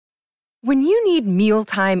When you need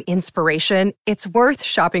mealtime inspiration, it's worth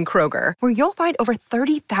shopping Kroger, where you'll find over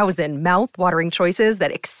 30,000 mouth-watering choices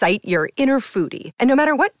that excite your inner foodie. And no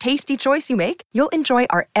matter what tasty choice you make, you'll enjoy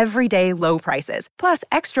our everyday low prices, plus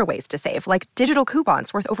extra ways to save, like digital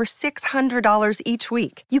coupons worth over $600 each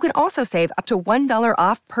week. You can also save up to $1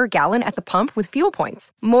 off per gallon at the pump with fuel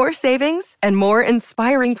points. More savings and more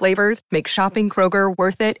inspiring flavors make shopping Kroger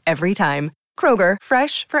worth it every time. Kroger,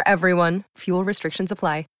 fresh for everyone. Fuel restrictions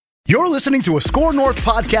apply. You're listening to a Score North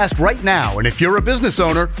podcast right now, and if you're a business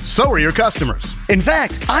owner, so are your customers. In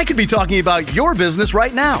fact, I could be talking about your business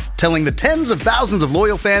right now, telling the tens of thousands of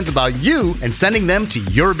loyal fans about you and sending them to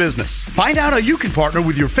your business. Find out how you can partner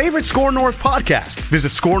with your favorite Score North podcast.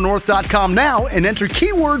 Visit scorenorth.com now and enter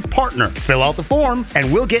keyword partner. Fill out the form,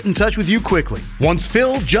 and we'll get in touch with you quickly. Once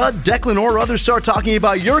Phil, Judd, Declan, or others start talking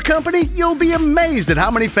about your company, you'll be amazed at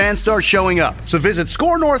how many fans start showing up. So visit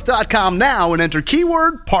scorenorth.com now and enter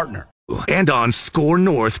keyword partner. And on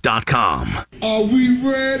scorenorth.com. Are we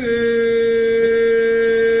ready?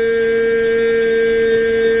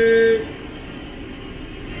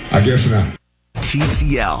 I guess not.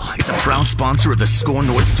 TCL is a proud sponsor of the Score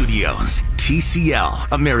North Studios.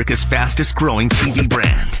 TCL, America's fastest growing TV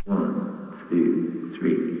brand. 1, 2,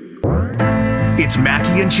 3. It's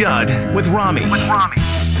Mackie and Judd with Rami.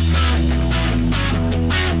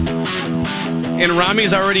 And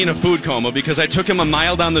Rami's already in a food coma because I took him a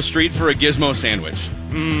mile down the street for a gizmo sandwich.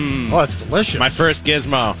 Oh, it's delicious. My first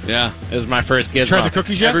gizmo. Yeah. It was my first gizmo. Tried the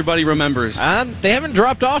cookies yet? Everybody remembers. They haven't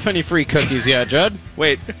dropped off any free cookies yet, Judd.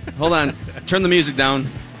 Wait, hold on. Turn the music down.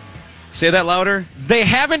 Say that louder. They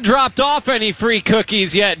haven't dropped off any free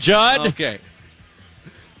cookies yet, Judd. Okay.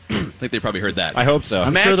 I think they probably heard that. I hope so.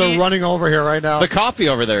 I'm sure they're running over here right now. The coffee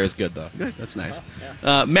over there is good, though. Good. That's nice.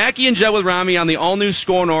 Mackie and Judd with Rami on the all-new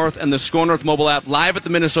Score North and the Score North mobile app live at the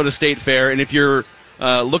Minnesota State Fair. And if you're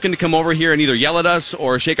looking to come over here and either yell at us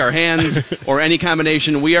or shake our hands or any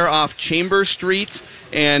combination, we are off Chambers Street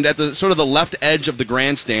and at the sort of the left edge of the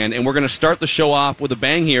grandstand. And we're going to start the show off with a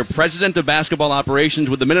bang here. President of Basketball Operations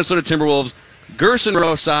with the Minnesota Timberwolves, Gerson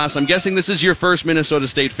Rosas. I'm guessing this is your first Minnesota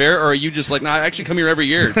State Fair, or are you just like, nah, I actually come here every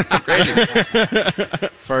year? It's crazy.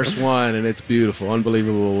 First one, and it's beautiful.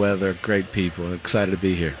 Unbelievable weather, great people. Excited to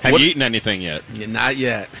be here. Have you eaten anything yet? Yeah, not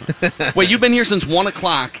yet. Wait, you've been here since 1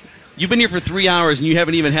 o'clock. You've been here for 3 hours, and you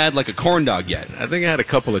haven't even had, like, a corn dog yet. I think I had a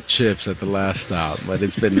couple of chips at the last stop, but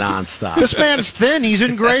it's been nonstop. This man's thin. He's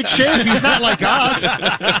in great shape. He's not like us.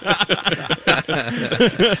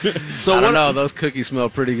 So I don't know. Those cookies smell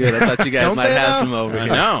pretty good. I thought you guys might have some over here.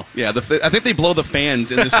 No. Yeah, I think they blow the fans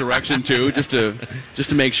in this direction, too, just to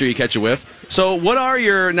make sure you catch a whiff. So what are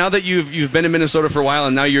your, now that you've been in Minnesota for a while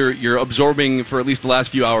and now you're absorbing for at least the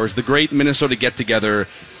last few hours, the great Minnesota get-together,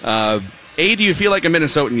 A, do you feel like a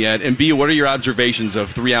Minnesotan yet? And B, what are your observations of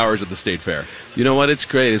 3 hours at the State Fair? You know what? It's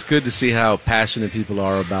great. It's good to see how passionate people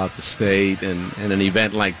are about the state and an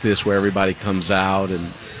event like this where everybody comes out.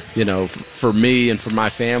 And, you know, for me and for my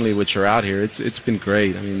family, which are out here, it's been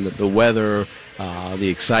great. I mean, the weather, the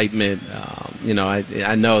excitement, you know,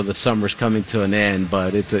 I know the summer's coming to an end,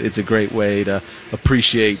 but it's a great way to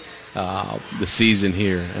appreciate the season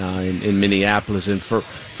here in Minneapolis. And for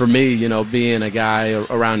me, you know, being a guy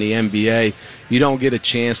around the NBA, you don't get a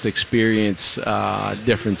chance to experience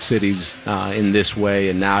different cities in this way.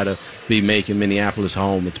 And now to be making Minneapolis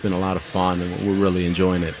home, it's been a lot of fun, and we're really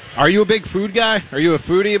enjoying it. Are you a big food guy? Are you a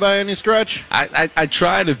foodie by any stretch? I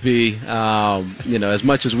try to be. You know, as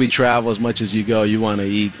much as we travel, as much as you go, you want to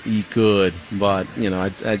eat good. But, you know,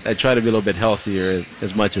 I try to be a little bit healthier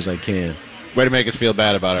as much as I can. Way to make us feel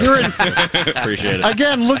bad about it. Appreciate it.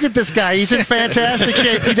 Again, look at this guy. He's in fantastic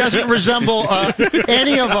shape. He doesn't resemble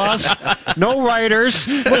any of us. No writers.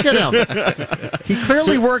 Look at him. He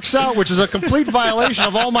clearly works out, which is a complete violation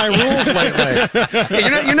of all my rules lately. Hey,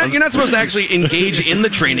 you're not supposed to actually engage in the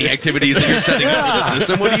training activities that you're setting up for the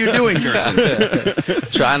system. What are you doing,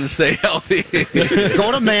 Gerson? Trying to stay healthy.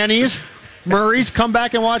 Go to Manny's, Murray's, come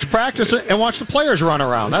back and watch practice and watch the players run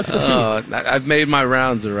around. That's the key. I've made my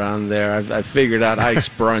rounds around there. I've figured out Ike's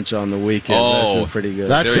brunch on the weekend. That's been pretty good.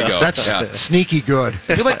 That's, there you go. That's sneaky good.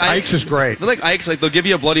 I feel like Ike's is great. I feel like Ike's, like, they'll give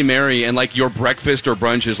you a Bloody Mary, and like your breakfast or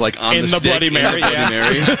brunch is like on in the stick. Bloody Mary.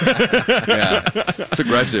 Yeah, it's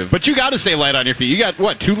aggressive. But you got to stay light on your feet. You got,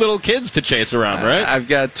 what, 2 little kids to chase around, right? I've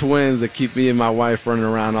got twins that keep me and my wife running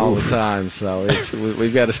around all the time, so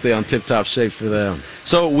we've got to stay on tip-top shape for them.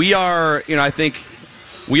 So we are, you know, I think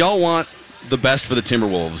we all want the best for the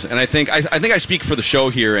Timberwolves, and I think I speak for the show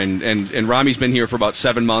here, and Rami's been here for about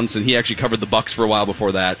 7 months, and he actually covered the Bucks for a while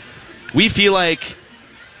before that. We feel like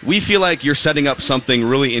we feel like you're setting up something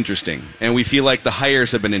really interesting, and we feel like the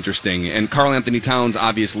hires have been interesting, and Karl Anthony Towns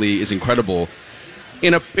obviously is incredible.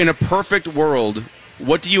 In a perfect world,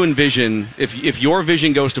 what do you envision, if your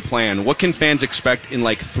vision goes to plan, what can fans expect in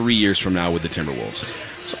like 3 years from now with the Timberwolves?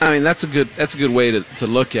 So, I mean, that's a good way to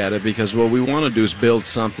look at it, because what we want to do is build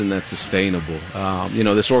something that's sustainable.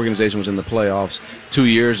 This organization was in the playoffs 2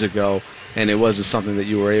 years ago, and it wasn't something that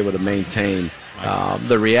you were able to maintain.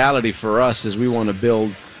 The reality for us is we want to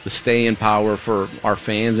build the staying power for our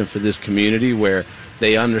fans and for this community, where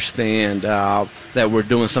they understand that we're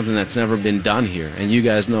doing something that's never been done here. And you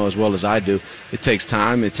guys know as well as I do, it takes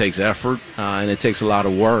time, it takes effort, and it takes a lot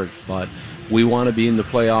of work. But we want to be in the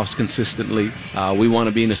playoffs consistently. We want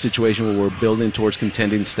to be in a situation where we're building towards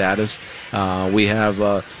contending status. We have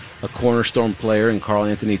a cornerstone player in Karl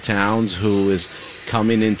Anthony Towns who is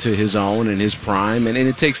coming into his own and his prime, and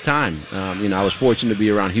it takes time. I was fortunate to be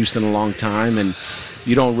around Houston a long time, and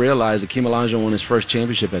you don't realize Akeem Olajuwon won his first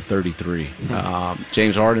championship at 33.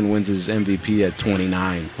 James Harden wins his MVP at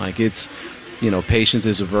 29. Patience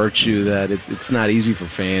is a virtue that it's not easy for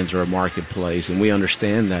fans or a marketplace, and we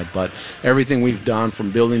understand that. But everything we've done, from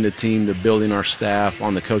building the team to building our staff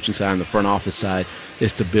on the coaching side and the front office side,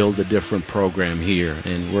 is to build a different program here.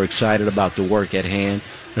 And we're excited about the work at hand.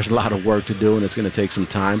 There's a lot of work to do, and it's going to take some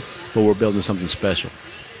time, but we're building something special.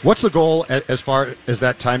 What's the goal as far as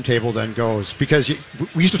that timetable then goes? Because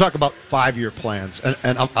we used to talk about 5-year plans,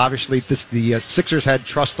 and obviously the Sixers had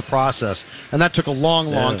trust the process, and that took a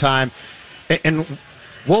long time. And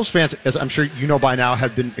Wolves fans, as I'm sure you know by now,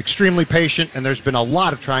 have been extremely patient, and there's been a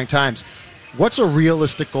lot of trying times. What's a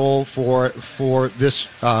realistic goal for this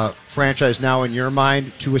franchise now in your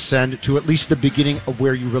mind to ascend to at least the beginning of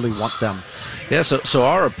where you really want them? Yeah, so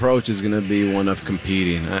our approach is going to be one of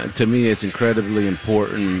competing. To me, it's incredibly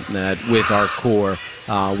important that with our core,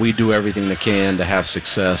 we do everything we can to have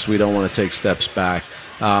success. We don't want to take steps back,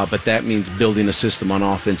 but that means building a system on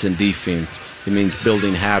offense and defense. It means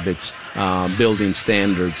building habits, building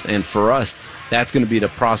standards, and for us, that's going to be the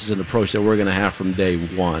process and approach that we're going to have from day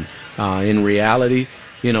one. In reality,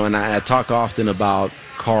 and I talk often about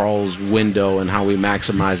Karl's window and how we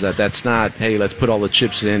maximize that. That's not, hey, let's put all the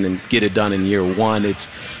chips in and get it done in year one. It's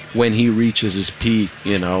when he reaches his peak,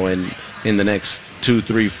 and in the next 2,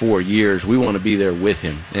 3, 4 years, we want to be there with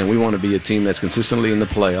him. And we want to be a team that's consistently in the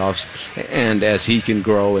playoffs. And as he can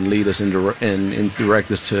grow and lead us and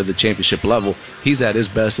direct us to the championship level, he's at his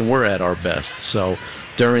best and we're at our best. So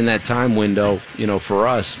during that time window, for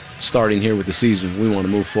us, starting here with the season, we want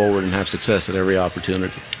to move forward and have success at every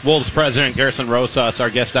opportunity. Wolves president Gerson Rosas, our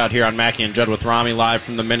guest out here on Mackey and Judd with Rami, live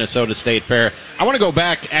from the Minnesota State Fair. I want to go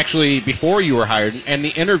back, actually, before you were hired and the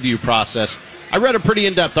interview process. I read a pretty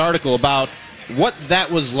in-depth article about what that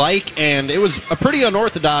was like, and it was a pretty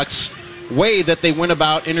unorthodox way that they went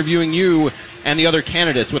about interviewing you and the other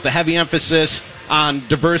candidates, with a heavy emphasis on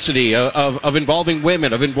diversity, of involving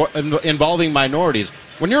women, of involving minorities.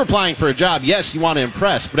 When you're applying for a job, yes, you want to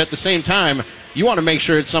impress, but at the same time, you want to make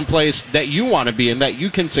sure it's someplace that you want to be and that you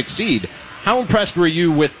can succeed. How impressed were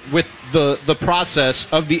you with the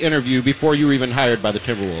process of the interview before you were even hired by the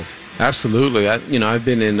Timberwolves? Absolutely. I've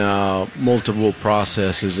been in multiple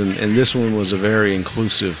processes, and this one was a very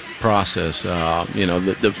inclusive process.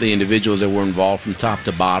 The individuals that were involved from top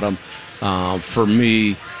to bottom. For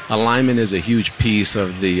me, alignment is a huge piece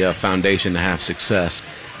of the foundation to have success.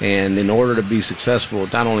 And in order to be successful,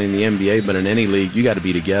 not only in the NBA, but in any league, you got to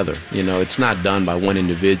be together. It's not done by one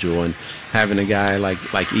individual. And having a guy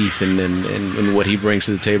like Ethan and what he brings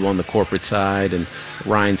to the table on the corporate side, and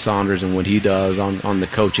Ryan Saunders and what he does on the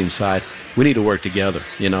coaching side, we need to work together.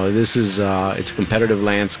 This is it's a competitive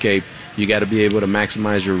landscape. You got to be able to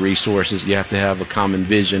maximize your resources. You have to have a common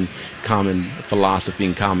vision, common philosophy,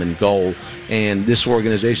 and common goal. And this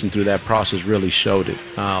organization, through that process, really showed it.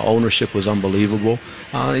 Ownership was unbelievable.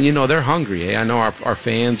 They're hungry. I know our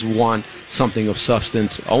fans want something of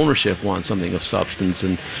substance. Ownership wants something of substance.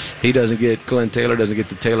 And Glenn Taylor doesn't get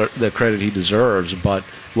the credit he deserves. But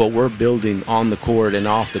what we're building on the court and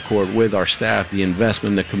off the court with our staff, the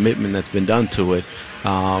investment, the commitment that's been done to it,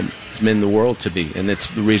 it's meant the world to me. And that's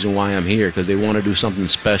the reason why I'm here, because they want to do something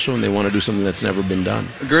special and they want to do something that's never been done.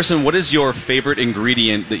 Gerson, what is your favorite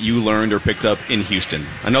ingredient that you learned or picked up in Houston?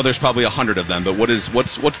 I know there's probably 100 of them, but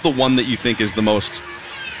what's the one that you think is the most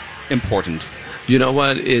important? You know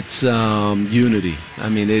what? It's unity. I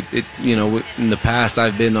mean, in the past,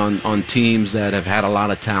 I've been on teams that have had a lot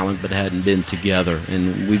of talent but hadn't been together.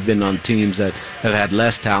 And we've been on teams that have had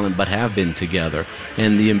less talent but have been together.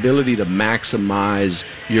 And the ability to maximize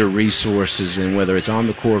your resources, and whether it's on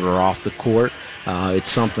the court or off the court, it's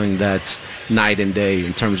something that's, night and day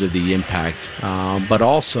in terms of the impact, but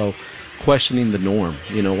also questioning the norm.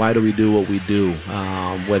 Why do we do what we do?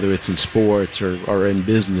 Whether it's in sports or in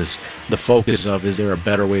business, the focus of, is there a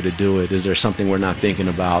better way to do it? Is there something we're not thinking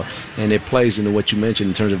about? And it plays into what you mentioned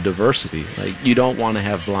in terms of diversity. Like, you don't want to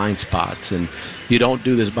have blind spots, and you don't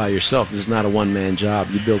do this by yourself. This is not a one-man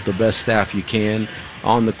job. You build the best staff you can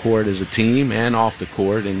on the court as a team and off the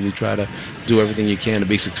court, and you try to do everything you can to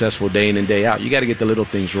be successful day in and day out. You got to get the little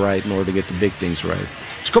things right in order to get the big things right.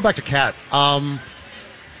 Let's go back to Cat.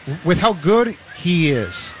 With how good he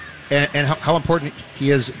is and how important he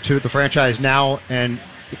is to the franchise now and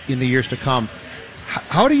in the years to come,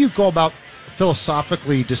 how do you go about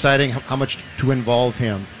philosophically deciding how much to involve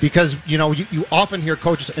him? Because, you often hear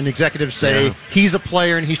coaches and executives say he's a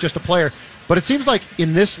player and he's just a player. But it seems like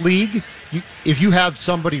in this league, if you have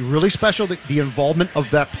somebody really special, the involvement of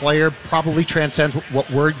that player probably transcends what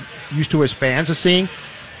we're used to as fans of seeing.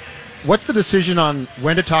 What's the decision on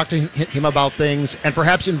when to talk to him about things and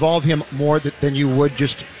perhaps involve him more than you would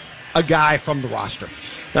just a guy from the roster?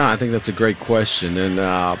 No, I think that's a great question.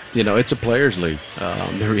 And, it's a players' league.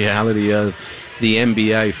 The reality of the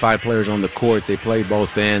NBA, 5 players on the court, they play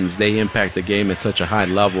both ends. They impact the game at such a high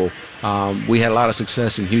level. We had a lot of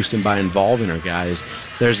success in Houston by involving our guys.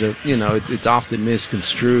 It's often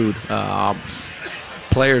misconstrued.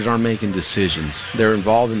 Players aren't making decisions. They're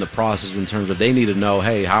involved in the process in terms of they need to know,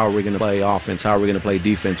 hey, how are we going to play offense? How are we going to play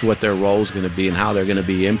defense? What their role is going to be and how they're going to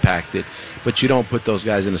be impacted. But you don't put those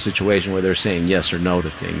guys in a situation where they're saying yes or no to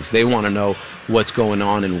things. They want to know what's going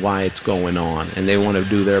on and why it's going on, and they want to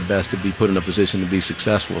do their best to be put in a position to be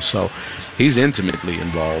successful. So he's intimately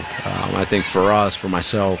involved. I think for us, for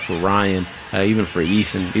myself, for Ryan, even for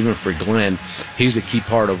Ethan, even for Glenn, he's a key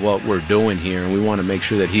part of what we're doing here, and we want to make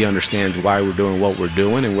sure that he understands why we're doing what we're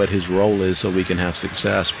doing and what his role is so we can have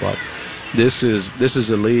success. But this is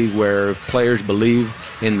a league where if players believe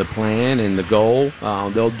in the plan and the goal,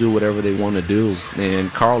 they'll do whatever they want to do. And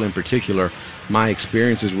Carl in particular, my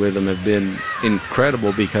experiences with him have been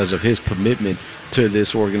incredible because of his commitment to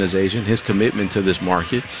this organization, his commitment to this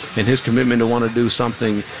market, and his commitment to want to do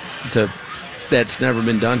something that's never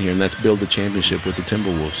been done here, and that's build a championship with the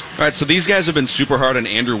Timberwolves. All right, so these guys have been super hard on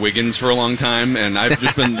Andrew Wiggins for a long time, and I've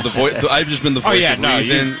just been the voice. I've just been the voice of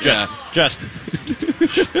reason. Just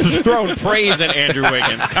throwing praise at Andrew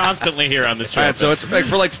Wiggins constantly here on this show. All right, so it's like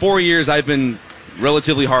for 4 years I've been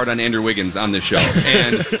relatively hard on Andrew Wiggins on this show,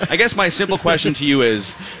 and I guess my simple question to you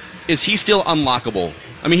is he still unlockable?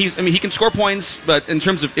 I mean, he can score points, but in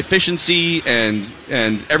terms of efficiency and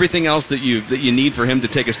everything else that you need for him to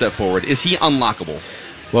take a step forward, is he unlockable?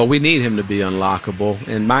 Well, we need him to be unlockable.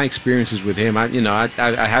 And my experiences with him, I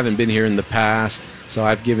haven't been here in the past, so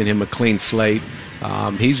I've given him a clean slate.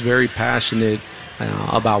 He's very passionate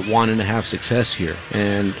about wanting to have success here.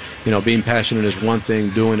 And, being passionate is one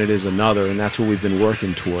thing, doing it is another, and that's what we've been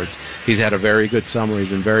working towards. He's had a very good summer. He's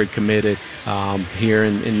been very committed here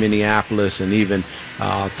in Minneapolis and even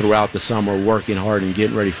throughout the summer working hard and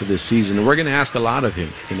getting ready for this season. And we're going to ask a lot of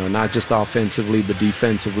him, not just offensively but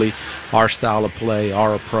defensively, our style of play,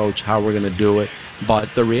 our approach, how we're going to do it.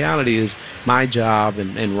 But the reality is my job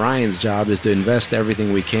and Ryan's job is to invest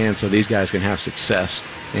everything we can so these guys can have success.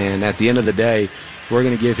 And at the end of the day, we're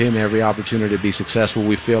going to give him every opportunity to be successful.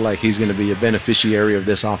 We feel like he's going to be a beneficiary of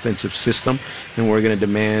this offensive system, and we're going to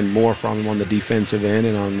demand more from him on the defensive end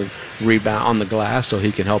and on the rebound, on the glass, so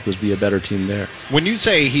he can help us be a better team there. When you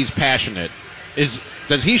say he's passionate,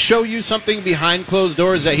 does he show you something behind closed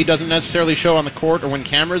doors that he doesn't necessarily show on the court or when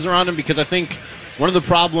cameras are on him? Because I think one of the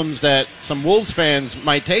problems that some Wolves fans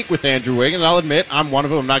might take with Andrew Wiggins, I'll admit, I'm one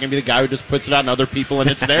of them. I'm not going to be the guy who just puts it on other people and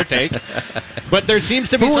it's their take. But there seems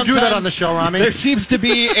to be Who would do that on the show, Rami? There seems to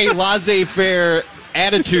be a laissez-faire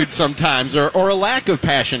attitude sometimes or a lack of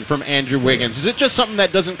passion from Andrew Wiggins. Is it just something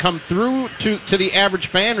that doesn't come through to the average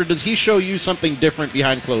fan, or does he show you something different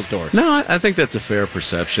behind closed doors? No, I think that's a fair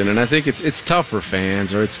perception, and I think it's tough for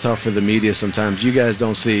fans or it's tough for the media sometimes. You guys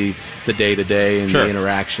don't see the day-to-day and the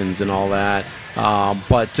interactions and all that.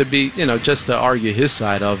 But to be, just to argue his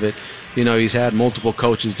side of it, he's had multiple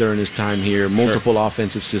coaches during his time here, multiple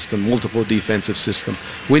offensive system, multiple defensive system.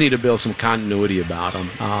 We need to build some continuity about him.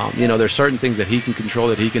 There's certain things that he can control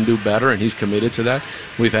that he can do better, and he's committed to that.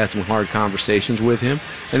 We've had some hard conversations with him.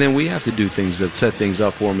 And then we have to do things that set things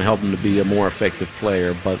up for him and help him to be a more effective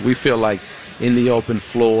player. But we feel like in the open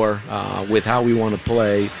floor, with how we want to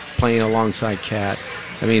play, playing alongside Cat,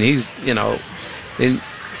 I mean, he's,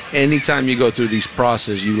 anytime you go through these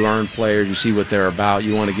processes, you learn players, you see what they're about,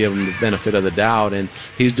 you want to give them the benefit of the doubt, and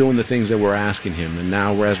he's doing the things that we're asking him. And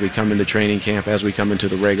now, as we come into training camp, as we come into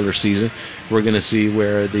the regular season, we're going to see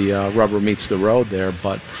where the rubber meets the road there.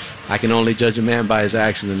 But I can only judge a man by his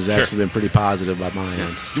actions, and his actions have been pretty positive by my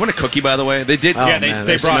end. You want a cookie, by the way? They did. Oh, yeah, man,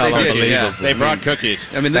 they brought unbelievable. Yeah. They brought cookies.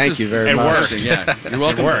 I mean, this Thank is, you very it much. worked. Yeah, you're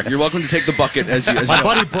welcome. You're welcome to take the bucket as you. My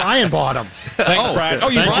buddy Brian bought them. Thanks, Brian. Oh,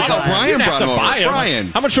 you Thank brought you, them? Brian You didn't have brought to them buy over. them. Brian.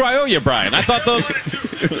 How much do I owe you, Brian? I thought those...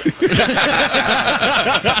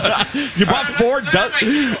 You bought 4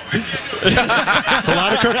 dozen... It's a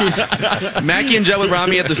lot of cookies. Mackie and Judd with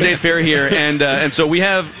Rami at the State Fair here, and so we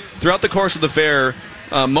have throughout the course of the fair,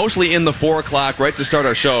 mostly in the 4 o'clock, right to start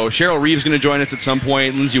our show. Cheryl Reeves going to join us at some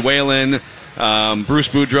point. Lindsay Whalen, Bruce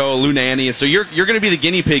Boudreau, Lou Nanny. So you're going to be the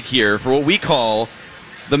guinea pig here for what we call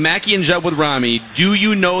the Mackie and Judd with Rami. Do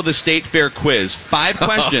you know the State Fair quiz? 5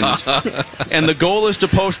 questions, and the goal is to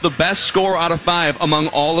post the best score out of 5 among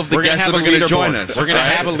all of the guests that are going to join us. We're going to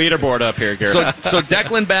have a leaderboard up here, Garrett. So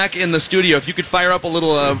Declan back in the studio. If you could fire up a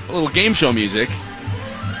little game show music.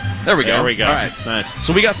 There we go. There we go. All right. Nice.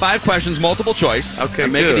 So we got 5 questions, multiple choice. Okay,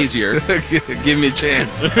 make good. it easier. Give me a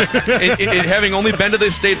chance. Having only been to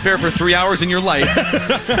the State Fair for 3 hours in your life,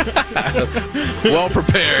 Well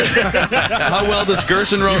prepared. how well does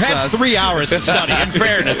Gerson You had Rosas? 3 hours to study, in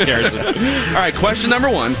fairness, Garrison. All right, question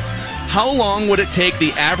number 1. How long would it take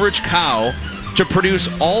the average cow to produce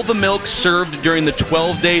all the milk served during the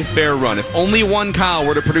 12-day fair run? If only one cow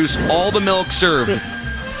were to produce all the milk served,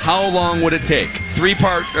 how long would it take? 3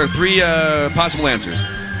 possible answers.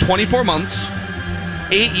 24 months,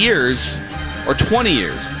 8 years, or 20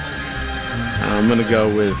 years? I'm going to go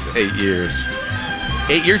with 8 years.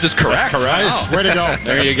 8 years is correct. That's correct. Wow. Way to go.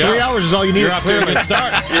 There you go. 3 hours is all you need. You're off to a good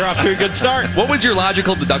start. You're off to a good start. What was your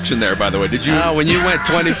logical deduction there, by the way? Did you? When you went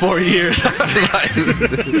 24 years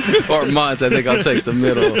or months, I think I'll take the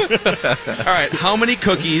middle. All right. How many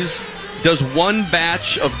cookies does one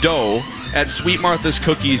batch of dough at Sweet Martha's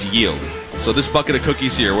Cookies yield? So this bucket of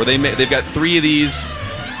cookies here, where they've got 3 of these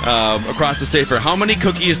across the State Fair. How many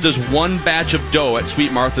cookies does one batch of dough at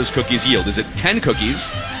Sweet Martha's Cookies yield? Is it 10 cookies,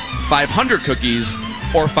 500 cookies,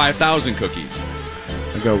 or 5,000 cookies?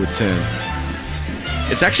 I'll go with 10.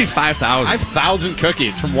 It's actually 5,000. 5,000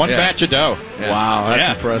 cookies from one Yeah. batch of dough. Yeah. Wow, that's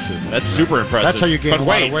Yeah. impressive. That's super impressive. That's how you gain but a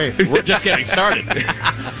lot of weight. We're just getting started.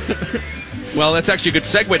 Well, that's actually a good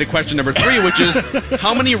segue to question number 3, which is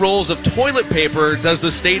how many rolls of toilet paper does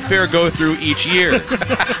the State Fair go through each year?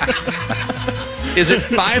 Is it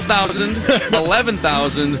 5,000,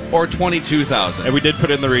 11,000, or 22,000? And we did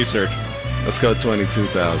put in the research. Let's go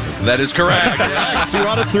 22,000. That is correct. 2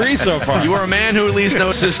 out of 3 so far. You are a man who at least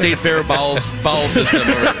knows his State Fair bowel system.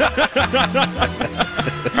 All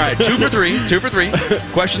right, 2 for 3. 2 for 3.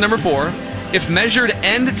 Question number 4. If measured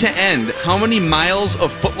end to end, how many miles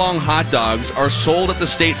of footlong hot dogs are sold at the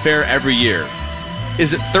State Fair every year?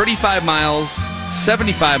 Is it 35 miles,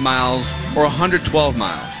 75 miles, or 112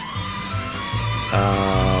 miles?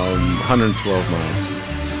 112 miles.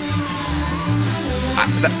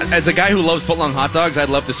 As a guy who loves footlong hot dogs, I'd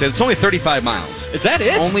love to say it's only 35 miles. Is that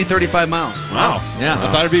it? Only 35 miles. Wow. Yeah.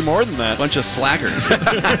 I thought it'd be more than that. Bunch of slackers.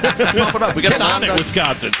 Let's pump it up. We got Get a on lot it, of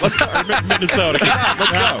Wisconsin. Let's start Minnesota. Come on,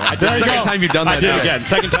 let's go. I The second time you've done that. I did now. again.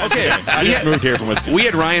 Second time today. I just moved here from Wisconsin. We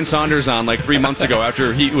had Ryan Saunders on like 3 months ago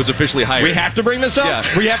after he was officially hired. We have to bring this up? Yeah.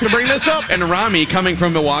 We have to bring this up? And Rami, coming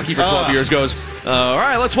from Milwaukee for 12 years, goes, all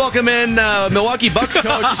right, let's welcome in Milwaukee Bucks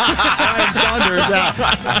coach Ryan Saunders.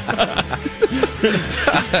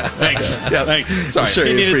 Thanks. Yeah. Thanks. Sorry. Sure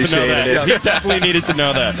He you needed to know appreciated that. it. He definitely needed to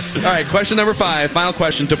know that. All right, question number 5, final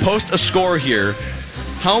question. To post a score here,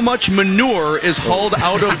 how much manure is hauled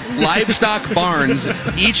out of livestock barns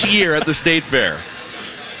each year at the State Fair?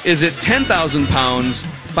 Is it 10,000 pounds,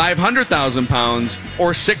 500,000 pounds,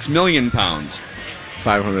 or 6 million pounds?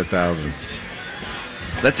 500,000.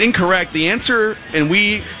 That's incorrect. The answer, and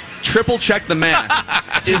we triple-checked the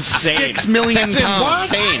math, is insane. 6 million That's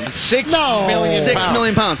pounds. insane. 6 No. million 6 pounds.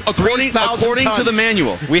 million pounds, according 3,000 to the tons.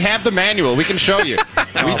 manual. We have the manual. We can show you.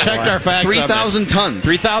 We checked our facts. 3,000 tons.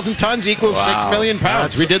 3,000 tons equals 6 million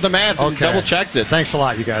pounds. We did the math and Okay. double-checked it. Thanks a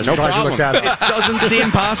lot, you guys. No I'm glad problem. you looked that up. It doesn't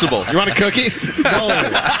seem possible. You want a cookie?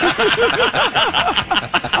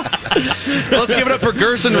 Let's give it up for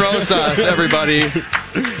Gerson Rosas, everybody.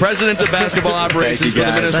 President of Basketball Operations for the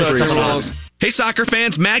guys. Minnesota Thank you, Timberwolves. Hey, soccer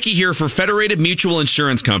fans, Mackie here for Federated Mutual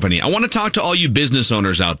Insurance Company. I want to talk to all you business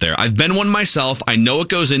owners out there. I've been one myself. I know what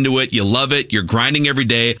goes into it. You love it. You're grinding every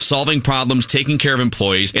day, solving problems, taking care of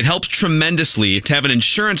employees. It helps tremendously to have an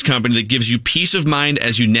insurance company that gives you peace of mind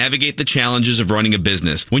as you navigate the challenges of running a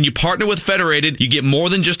business. When you partner with Federated, you get more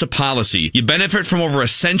than just a policy. You benefit from over a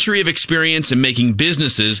century of experience in making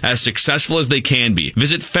businesses as successful as they can be.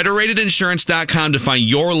 Visit federatedinsurance.com to find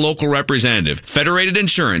your local representative. Federated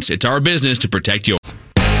Insurance. It's our business to protect yours.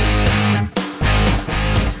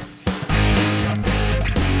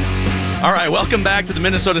 All right, welcome back to the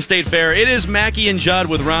Minnesota State Fair. It is Mackie and Judd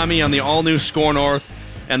with Rami on the all-new Score North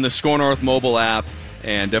and the Score North mobile app.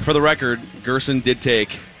 And for the record, Gerson did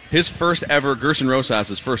take his first ever, Gerson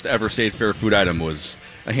Rosas' first ever State Fair food item was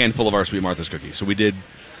a handful of our Sweet Martha's cookies. So we did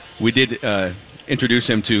introduce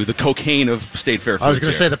him to the cocaine of State Fair foods. I was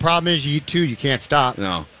going to say, the problem is you eat two, you can't stop.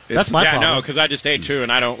 No. That's my problem. Yeah, no, because I just ate two,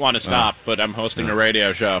 and I don't want to stop, but I'm hosting a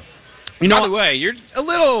radio show. You know, by the way, you're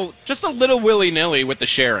just a little willy-nilly with the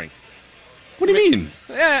sharing. What do you mean?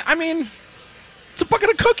 Yeah, I mean, it's a bucket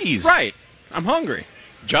of cookies. Right. I'm hungry.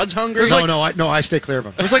 Judd's hungry. I stay clear of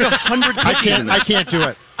them. There's like 100 cookies in there. I can't do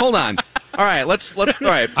it. Hold on. All right, let's. All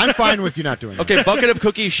right, I'm fine with you not doing it. Okay, bucket of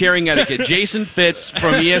cookies sharing etiquette. Jason Fitz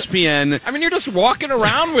from ESPN. I mean, you're just walking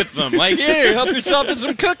around with them. Like, here, help yourself with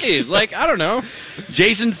some cookies. Like, I don't know.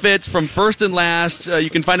 Jason Fitz from First and Last. You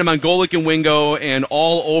can find him on Golic and Wingo and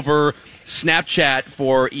all over Snapchat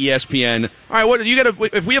for ESPN. All right, what you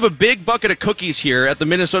got? If we have a big bucket of cookies here at the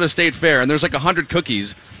Minnesota State Fair, and there's like 100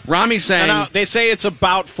 cookies, Rami's saying no, they say it's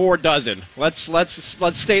about 4 dozen. Let's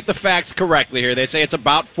state the facts correctly here. They say it's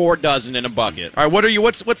about 4 dozen in a bucket. All right,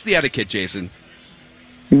 what's the etiquette, Jason?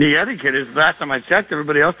 The etiquette is, last time I checked,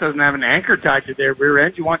 everybody else doesn't have an anchor tied to their rear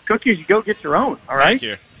end. You want cookies, you go get your own, all right? Thank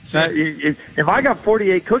you. If I got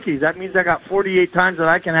 48 cookies, that means I got 48 times that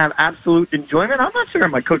I can have absolute enjoyment. I'm not sharing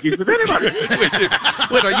my cookies with anybody.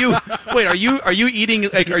 Are you eating?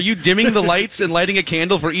 Like, are you dimming the lights and lighting a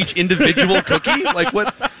candle for each individual cookie? Like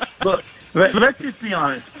what? Look, let's just be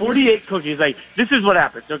honest. 48 cookies. Like, this is what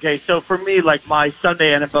happens. Okay, so for me, like my Sunday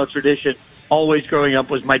NFL tradition, always growing up,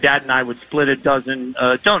 was my dad and I would split a dozen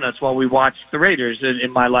donuts while we watched the Raiders. In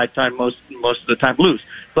my lifetime, most of the time lose.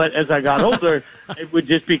 But as I got older, it would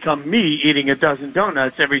just become me eating a dozen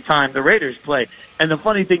donuts every time the Raiders play. And the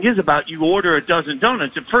funny thing is about you order a dozen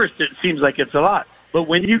donuts, at first it seems like it's a lot. But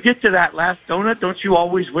when you get to that last donut, don't you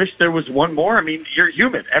always wish there was one more? I mean, you're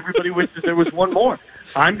human. Everybody wishes there was one more.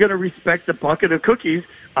 I'm going to respect the bucket of cookies.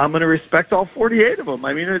 I'm going to respect all 48 of them.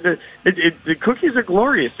 I mean, the cookies are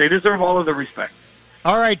glorious. They deserve all of the respect.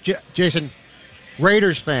 All right, Jason,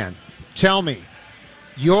 Raiders fan, tell me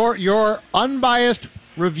your unbiased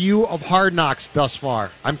review of Hard Knocks thus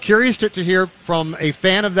far. I'm curious to hear from a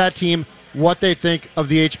fan of that team what they think of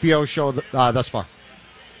the HBO show thus far.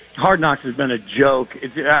 Hard Knocks has been a joke.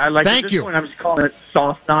 Thank at this you. point, I'm just calling it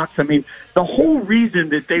Soft Knocks. I mean, the whole reason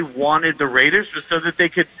that they wanted the Raiders was so that they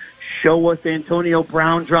could show us Antonio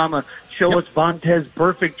Brown drama, show us Vontaze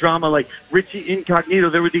Burfict drama, like Richie Incognito.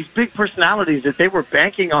 There were these big personalities that they were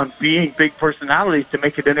banking on being big personalities to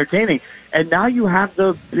make it entertaining. And now you have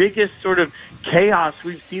the biggest sort of chaos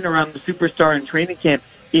we've seen around the superstar in training camp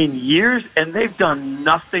in years, and they've done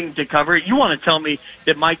nothing to cover it. You want to tell me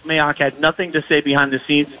that Mike Mayock had nothing to say behind the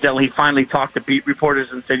scenes until he finally talked to beat reporters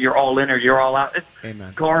and said, you're all in or you're all out?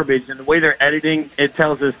 It's garbage. And the way they're editing, it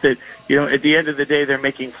tells us that, at the end of the day, they're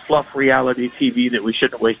making fluff reality TV that we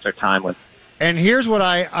shouldn't waste our time with. And here's what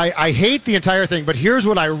I hate the entire thing, but here's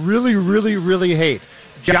what I really, really, really hate.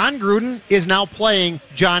 John Gruden is now playing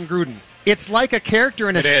John Gruden. It's like a character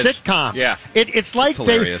in a sitcom. Yeah. It's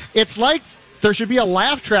like there should be a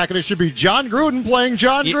laugh track, and it should be John Gruden playing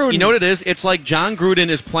John Gruden. You know what it is? It's like John Gruden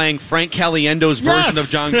is playing Frank Caliendo's version of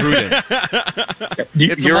John Gruden.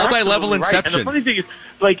 It's a multi-level Inception. Right. And the funny thing is,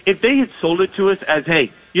 like, if they had sold it to us as,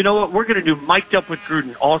 hey, you know what, we're going to do mic'd up with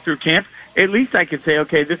Gruden all through camp, at least I could say,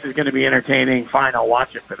 okay, this is going to be entertaining. Fine, I'll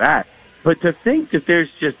watch it for that. But to think that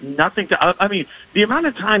there's just nothing I mean, the amount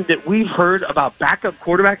of time that we've heard about backup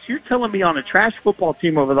quarterbacks, you're telling me on a trash football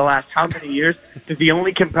team over the last how many years that the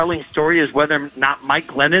only compelling story is whether or not Mike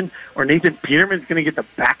Glennon or Nathan Peterman's going to get the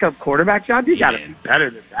backup quarterback job? You got to be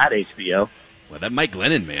better than that, HBO. Well, that Mike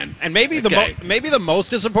Glennon, man. And maybe the most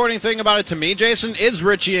disappointing thing about it to me, Jason, is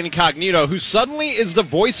Richie Incognito, who suddenly is the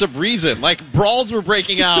voice of reason. Like, brawls were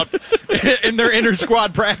breaking out in their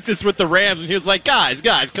inter-squad practice with the Rams, and he was like, guys,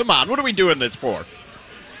 come on, what are we doing this for?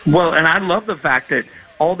 Well, and I love the fact that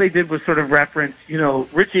all they did was sort of reference,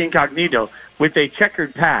 Richie Incognito. with a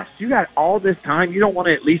checkered past. You got all this time. You don't want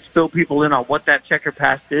to at least fill people in on what that checkered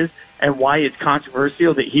past is and why it's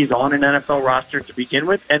controversial that he's on an NFL roster to begin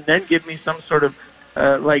with, and then give me some sort of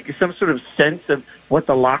sense of what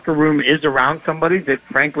the locker room is around somebody that,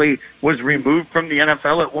 frankly, was removed from the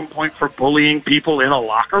NFL at one point for bullying people in a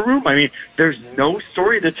locker room. I mean, there's no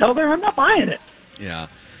story to tell there. I'm not buying it. Yeah.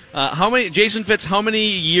 Jason Fitz, how many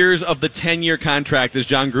years of the 10-year contract does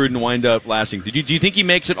John Gruden wind up lasting? Do you think he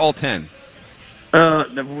makes it all 10?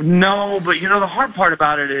 No, but, the hard part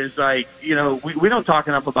about it is, we don't talk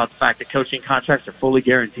enough about the fact that coaching contracts are fully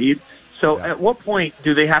guaranteed. So at what point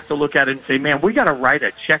do they have to look at it and say, man, we got to write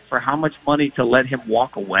a check for how much money to let him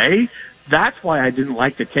walk away? That's why I didn't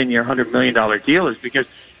like the 10-year, $100 million deal, is because,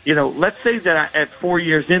 let's say that at 4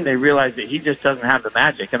 years in they realize that he just doesn't have the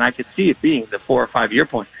magic, and I could see it being the 4 or 5 year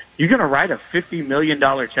point. You're going to write a $50 million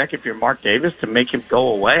check if you're Mark Davis to make him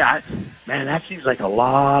go away? That seems like a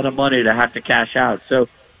lot of money to have to cash out. So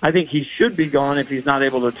I think he should be gone if he's not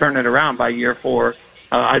able to turn it around by year 4.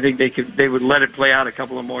 I think they would let it play out a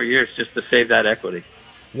couple of more years just to save that equity.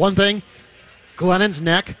 One thing, Glennon's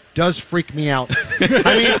neck does freak me out.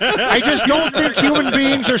 I mean, I just don't think human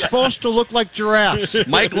beings are supposed to look like giraffes.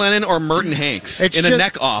 Mike Glennon or Merton Hanks a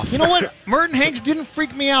neck off. You know what? Merton Hanks didn't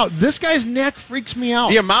freak me out. This guy's neck freaks me out.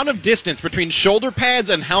 The amount of distance between shoulder pads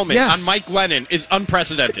and helmet on Mike Glennon is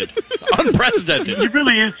unprecedented. Unprecedented. He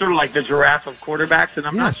really is sort of like the giraffe of quarterbacks, and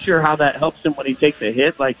I'm not sure how that helps him when he takes a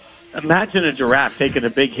hit. Like, imagine a giraffe taking a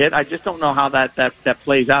big hit. I just don't know how that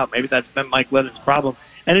plays out. Maybe that's been Mike Glennon's problem.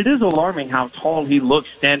 And it is alarming how tall he looks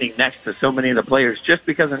standing next to so many of the players just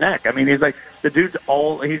because of neck. I mean, he's like, the dude's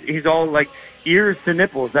he's all like ears to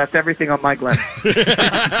nipples. That's everything on Mike Glennon.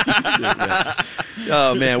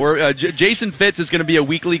 Oh, man. Jason Fitz is going to be a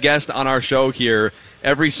weekly guest on our show here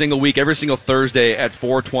every single week, every single Thursday at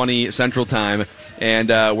 4:20 Central Time. And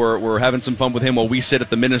we're having some fun with him while we sit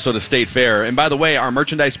at the Minnesota State Fair. And by the way, our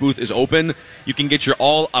merchandise booth is open. You can get your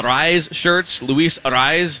All Arise shirts. Luis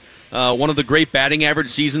Arise, one of the great batting average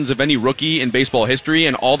seasons of any rookie in baseball history,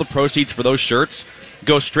 and all the proceeds for those shirts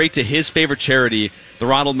go straight to his favorite charity, the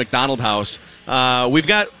Ronald McDonald House. We've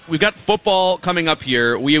got football coming up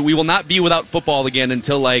here. We will not be without football again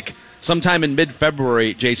until sometime in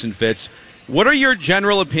mid-February, Jason Fitz. What are your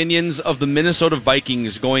general opinions of the Minnesota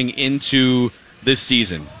Vikings going into this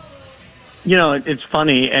season? It's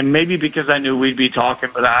funny, and maybe because I knew we'd be talking,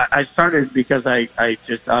 but I started because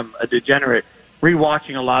I'm a degenerate,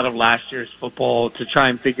 rewatching a lot of last year's football to try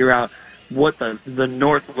and figure out what the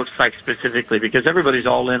North looks like specifically, because everybody's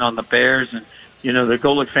all in on the Bears, and the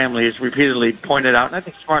Golick family has repeatedly pointed out, and I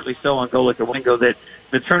think smartly so on Golick and Wingo, that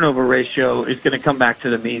the turnover ratio is going to come back to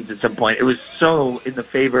the means at some point. It was so in the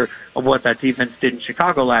favor of what that defense did in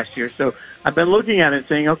Chicago last year. So I've been looking at it and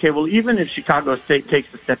saying, okay, well, even if Chicago State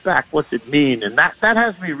takes a step back, what's it mean? And that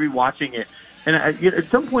has me rewatching it. And at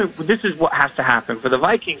some point, this is what has to happen for the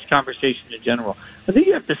Vikings conversation in general. I think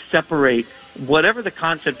you have to separate whatever the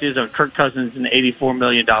concept is of Kirk Cousins and $84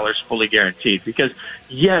 million fully guaranteed. Because,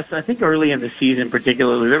 yes, I think early in the season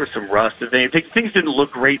particularly, there was some rust. Things didn't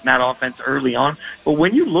look great in that offense early on. But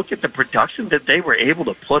when you look at the production that they were able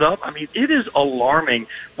to put up, I mean, it is alarming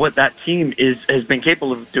what that team has been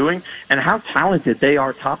capable of doing and how talented they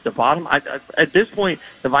are top to bottom. At this point,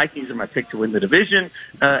 the Vikings are my pick to win the division.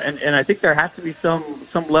 And I think there has to be some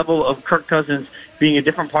level of Kirk Cousins being a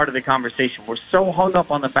different part of the conversation. We're so hung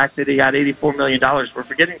up on the fact that he got $84 million. We're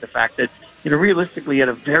forgetting the fact that, realistically, he had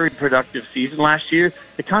a very productive season last year.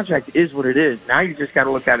 The contract is what it is. Now you just got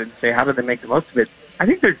to look at it and say, how do they make the most of it? I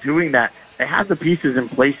think they're doing that. They have the pieces in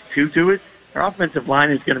place to do it. Their offensive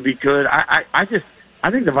line is going to be good. I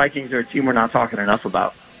think the Vikings are a team we're not talking enough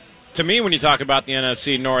about. To me, when you talk about the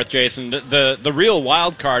NFC North, Jason, the real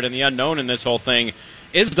wild card and the unknown in this whole thing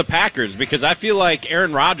is the Packers, because I feel like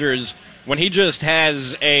Aaron Rodgers, when he just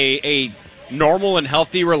has a normal and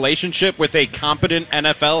healthy relationship with a competent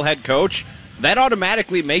NFL head coach, that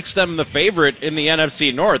automatically makes them the favorite in the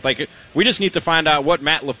NFC North. Like, we just need to find out what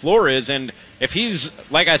Matt LaFleur is, and if he's,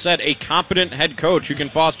 like I said, a competent head coach who can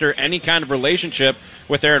foster any kind of relationship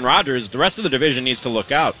with Aaron Rodgers, the rest of the division needs to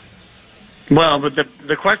look out. Well, but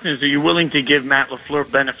the question is, are you willing to give Matt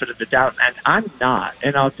LaFleur benefit of the doubt? And I'm not.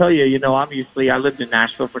 And I'll tell you, obviously I lived in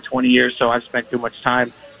Nashville for 20 years, so I've spent too much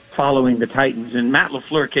time following the Titans. And Matt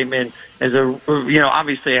LaFleur came in as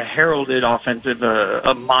obviously a heralded offensive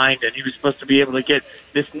mind, and he was supposed to be able to get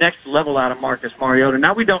this next level out of Marcus Mariota.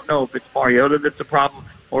 Now we don't know if it's Mariota that's the problem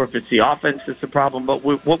or if it's the offense that's the problem, but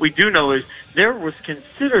what we do know is there was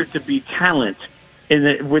considered to be talent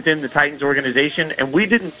within the Titans organization, and we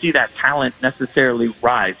didn't see that talent necessarily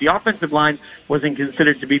rise. The offensive line wasn't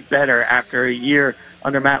considered to be better after a year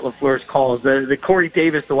under Matt LaFleur's calls. The Corey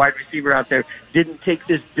Davis, the wide receiver out there, didn't take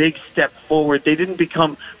this big step forward. They didn't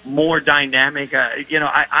become more dynamic.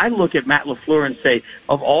 I look at Matt LaFleur and say,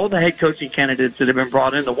 of all the head coaching candidates that have been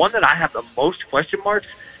brought in, the one that I have the most question marks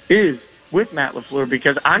is with Matt LaFleur,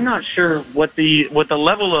 because I'm not sure what the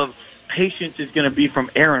level of patience is going to be from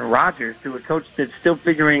Aaron Rodgers to a coach that's still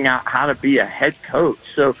figuring out how to be a head coach.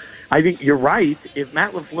 So I think you're right. If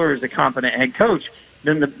Matt LaFleur is a competent head coach,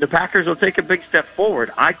 then the Packers will take a big step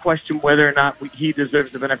forward. I question whether or not he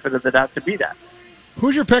deserves the benefit of the doubt to be that.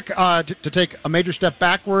 Who's your pick to take a major step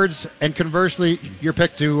backwards, and conversely, your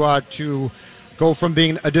pick to go from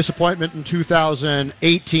being a disappointment in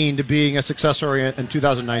 2018 to being a success story in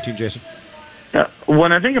 2019, Jason?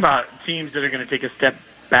 When I think about teams that are going to take a step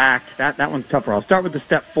back, that one's tougher. I'll start with the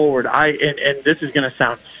step forward. And this is going to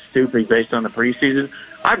sound stupid based on the preseason.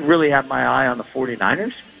 I really have my eye on the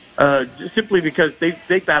 49ers. Just simply because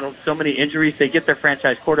they battled so many injuries. They get their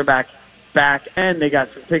franchise quarterback back, and they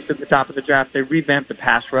got some picks at the top of the draft. They revamped the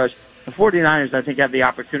pass rush. The 49ers, I think, have the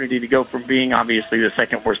opportunity to go from being obviously the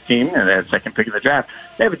second worst team and that second pick of the draft.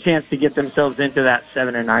 They have a chance to get themselves into that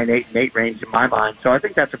 7 and 9, 8 and 8 range in my mind. So I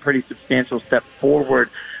think that's a pretty substantial step forward.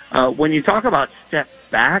 When you talk about step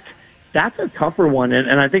back, that's a tougher one.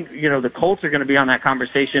 And I think, the Colts are going to be on that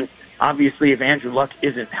conversation. Obviously, if Andrew Luck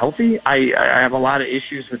isn't healthy, I have a lot of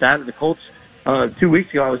issues with that. The Colts, 2 weeks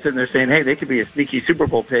ago, I was sitting there saying, hey, they could be a sneaky Super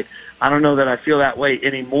Bowl pick. I don't know that I feel that way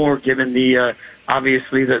anymore, given the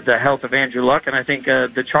obviously the health of Andrew Luck. And I think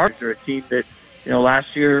the Chargers are a team that,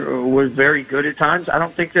 last year was very good at times. I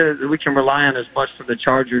don't think that we can rely on as much from the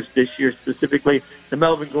Chargers this year specifically. The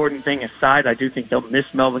Melvin Gordon thing aside, I do think they'll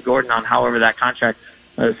miss Melvin Gordon on however that contract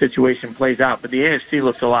situation plays out. But the AFC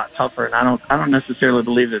looks a lot tougher, and I don't necessarily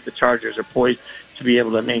believe that the Chargers are poised to be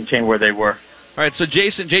able to maintain where they were. All right, so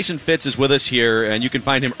Jason Fitz is with us here, and you can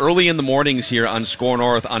find him early in the mornings here on Score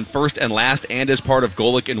North on First and Last and as part of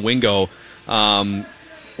Golic and Wingo.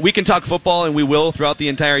 We can talk football, and we will throughout the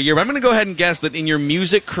entire year, but I'm going to go ahead and guess that in your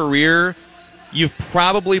music career, you've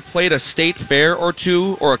probably played a state fair or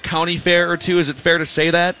two or a county fair or two. Is it fair to say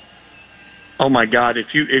that? Oh, my God.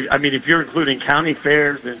 If you're including county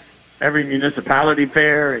fairs and every municipality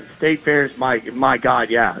fair and state fairs, my God,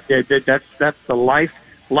 yeah. That's the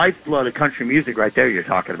lifeblood of country music right there you're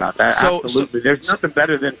talking about. That absolutely. There's nothing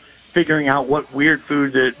better than figuring out what weird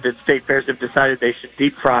food that state fairs have decided they should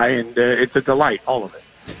deep fry, and it's a delight, all of it.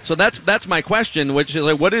 So that's my question, which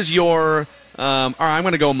is, what is your all right, I'm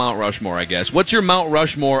going to go Mount Rushmore, I guess. What's your Mount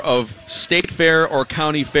Rushmore of state fair or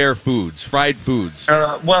county fair foods, fried foods?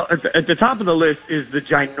 Well, at the top of the list is the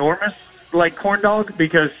ginormous, corn dog,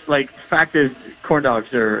 because, the fact is, corn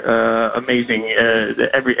dogs are amazing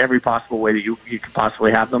every possible way that you could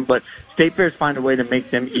possibly have them. But state fairs find a way to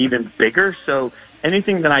make them even bigger. So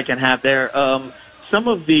anything that I can have there. So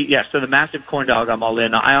the massive corn dog, I'm all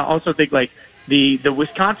in. I also think, the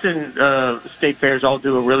Wisconsin state fairs all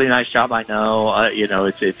do a really nice job. I know,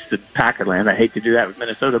 it's the Packerland. I hate to do that with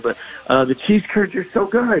Minnesota, but the cheese curds are so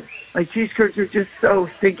good. Cheese curds are just so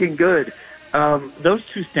stinking good. Those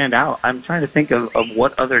two stand out. I'm trying to think of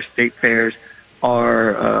what other state fairs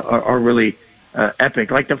are really epic.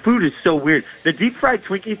 The food is so weird. The deep fried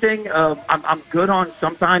Twinkie thing, I'm good on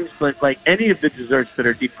sometimes, but any of the desserts that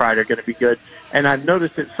are deep fried are going to be good. And I've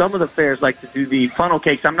noticed that some of the fairs like to do the funnel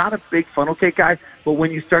cakes. I'm not a big funnel cake guy, but when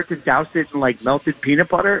you start to douse it in melted peanut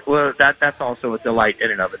butter, well, that's also a delight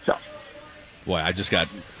in and of itself. Boy, I just gained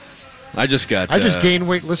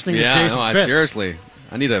weight listening to Jason Fitz. Seriously.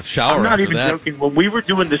 I need a shower. I'm not even joking. When we were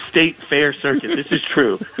doing the state fair circuit, this is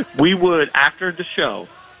true. We would, after the show,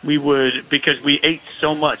 because we ate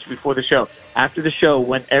so much before the show, after the show,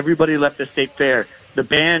 when everybody left the state fair, the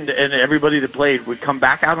band and everybody that played would come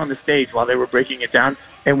back out on the stage while they were breaking it down,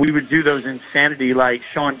 and we would do those insanity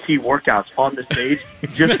Sean T workouts on the stage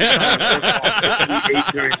just to that we ate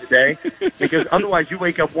during the day. Because otherwise you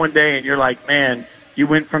wake up one day and you're like, man, you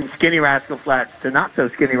went from skinny Rascal Flats to not so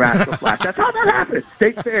skinny Rascal Flats. That's how that happens.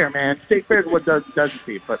 State fair, man. State fair is what does it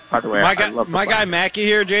to you. But by the way, I love my guy Mackie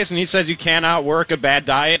here, Jason. He says you can't outwork a bad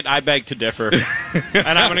diet. I beg to differ,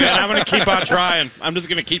 and I'm gonna keep on trying. I'm just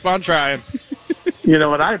gonna keep on trying. You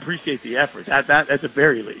know what? I appreciate the effort. At the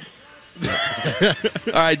very least.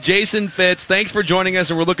 All right, Jason Fitz, thanks for joining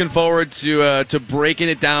us, and we're looking forward to breaking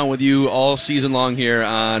it down with you all season long here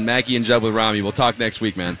on Mackie and Judd with Rami. We'll talk next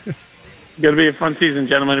week, man. Going to be a fun season,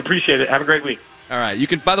 gentlemen. Appreciate it. Have a great week. All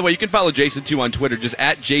right. By the way, you can follow Jason, too, on Twitter, just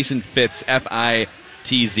at Jason Fitz,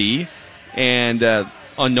 Fitz. And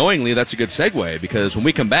unknowingly, that's a good segue, because when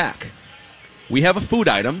we come back, we have a food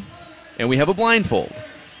item, and we have a blindfold.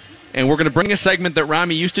 And we're going to bring a segment that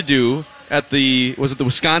Rami used to do at the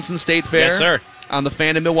Wisconsin State Fair? Yes, sir. On the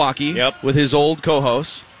Fan in Milwaukee. Yep. With his old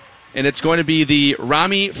co-hosts. And it's going to be the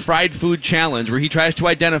Rami Fried Food Challenge, where he tries to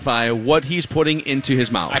identify what he's putting into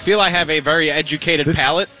his mouth. I feel I have a very educated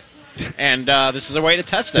palate, and this is a way to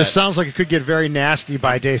test This that. sounds like it could get very nasty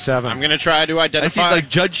by day 7. I'm going to try to I identify. see, like,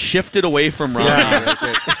 Judge shifted away from Rami. Yeah. Right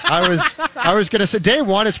there. I was going to say day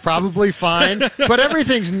 1 it's probably fine, but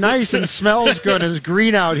everything's nice and smells good and is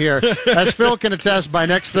green out here. As Phil can attest, by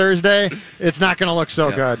next Thursday, it's not going to look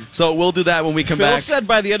so good. So we'll do that when we come Phil back. said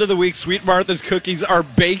by the end of the week, Sweet Martha's cookies are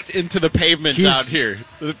baked into the pavement out here.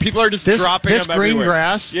 The people are just dropping this them green everywhere.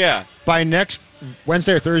 grass, Yeah. by next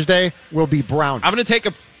Wednesday or Thursday, will be brown. I'm going to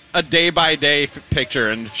take a day-by-day picture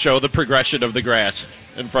and show the progression of the grass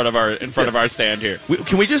in front of our stand here.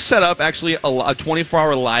 Can we just set up actually a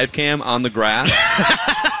 24-hour live cam on the grass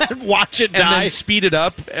Watch it die. and then speed it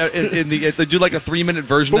up? They do like a 3-minute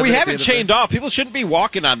version. But of we it at haven't the end of chained off. People shouldn't be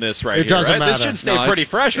walking on this right It here. doesn't Right? This matter. should stay No, pretty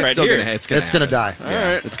it's- fresh it's right still here. It's going to die. All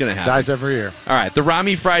right. It's going to happen. Dies every year. All right, the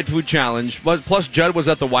Rami Fried Food Challenge. Plus, Judd was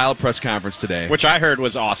at the Wild press conference today. Which I heard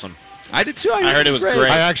was awesome. I did too. I heard it was great.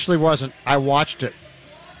 I actually wasn't. I watched it.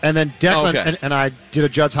 And then Declan Okay. and I did a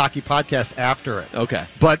Judd's Hockey podcast after it. Okay.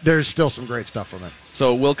 But there's still some great stuff from it.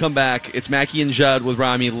 So we'll come back. It's Mackie and Judd with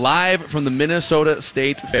Rami live from the Minnesota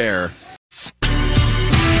State Fair.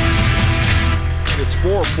 It's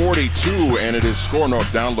 4:42, and it is Score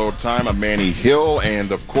North download time. I'm Manny Hill,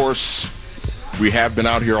 and of course, we have been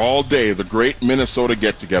out here all day. The great Minnesota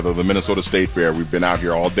get-together, the Minnesota State Fair. We've been out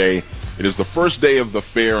here all day. It is the first day of the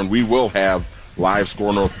fair, and we will have live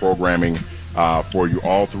Score North programming for you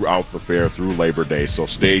all throughout the fair through Labor Day. So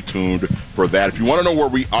stay tuned for that. If you want to know where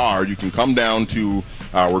we are, you can come down to,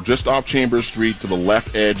 we're just off Chambers Street to the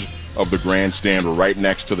left edge of the grandstand. We're right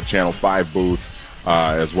next to the Channel 5 booth,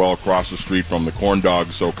 as well across the street from the Corn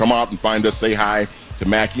Dogs. So come out and find us. Say hi to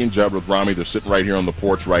Mackie and Judd with Rami. They're sitting right here on the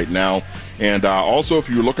porch right now. And also, if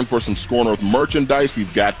you're looking for some Score North merchandise,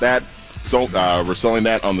 we've got that. So we're selling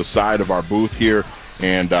that on the side of our booth here.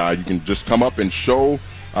 And you can just come up and show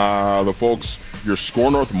the folks your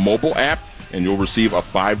Score North mobile app, and you'll receive a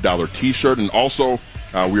 $5 T-shirt. And also,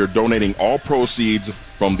 we are donating all proceeds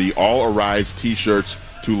from the All Arise T-shirts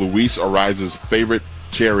to Luis Arise's favorite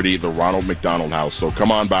charity, the Ronald McDonald House. So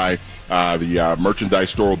come on by. The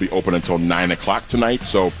merchandise store will be open until 9 o'clock tonight,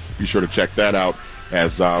 so be sure to check that out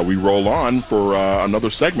as we roll on for another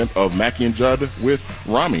segment of Mackie and Judd with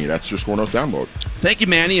Rami. That's your Score North download. Thank you,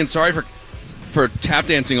 Manny, and sorry for tap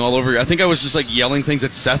dancing all over you. I think I was just like yelling things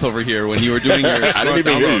at Seth over here when you were doing your I didn't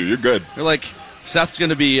even hear you. You're good. You're like, Seth's going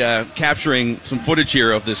to be capturing some footage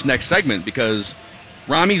here of this next segment because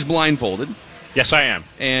Rami's blindfolded. Yes, I am.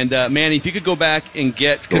 And Manny, if you could go back and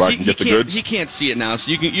get, Go because back and get the goods? he can't see it now, so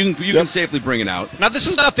you can safely bring it out. Now, this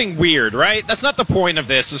is nothing weird, right? That's not the point of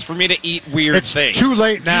this, is for me to eat weird It's things. too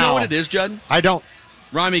late Do you now. know what it is, Judd? I don't.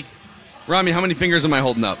 Rami, how many fingers am I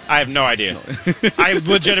holding up? I have no idea.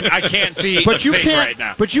 I can't see But a you thing can't. right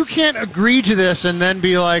now. But you can't agree to this and then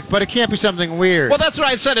be like, but it can't be something weird. Well, that's what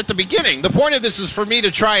I said at the beginning. The point of this is for me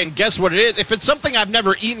to try and guess what it is. If it's something I've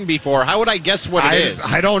never eaten before, how would I guess what it is?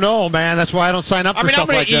 I don't know, man. That's why I don't sign up for I'm stuff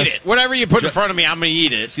going like to eat this. it. Whatever you put in front of me, I'm going to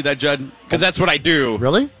eat it. See that, Judd? Because that's what I do.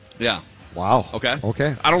 Really? Yeah. Wow. Okay.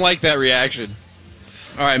 Okay. I don't like that reaction.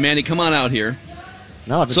 All right, Manny, come on out here.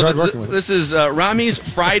 No, I've enjoyed working with it. This is Rami's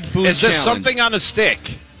Fried Food Is this Challenge. something on a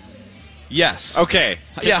stick? Yes. Okay.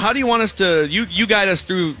 Yeah, how do you want us to... You guide us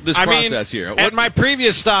through this process here. At my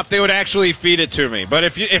previous stop, they would actually feed it to me. But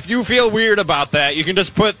if you feel weird about that, you can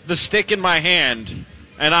just put the stick in my hand,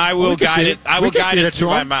 and I will guide it. I will guide it to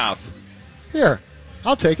my mouth. Here,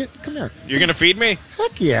 I'll take it. Come here. You're going to feed me?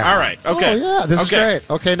 Heck yeah. All right. Okay. Oh, yeah. This is great.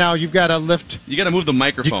 Okay, now you've got to lift. You got to move the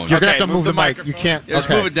microphone. You're going to Okay, have to move the mic. microphone. You can't. Yeah, just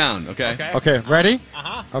okay. move it down, okay? Okay, ready?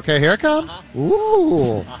 Okay, here it comes. Ooh.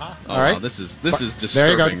 Oh, All right. wow, this is There you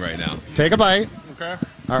disturbing go. right now. Take a bite. Okay.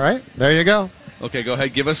 All right, there you go. Okay, go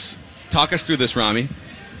ahead. Talk us through this, Rami.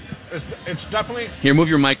 It's definitely... Here, move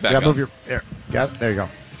your mic back Yeah, up. move your. There. Got it. There you go.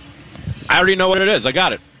 I already know what it is. I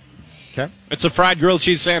got it. Okay. It's a fried grilled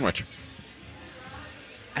cheese sandwich.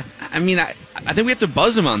 I mean, I think we have to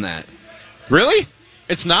buzz him on that. Really?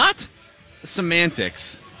 It's not?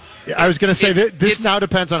 Semantics. I was going to say this it's- now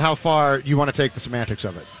depends on how far you want to take the semantics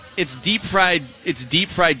of it. It's deep fried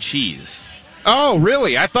cheese. Oh,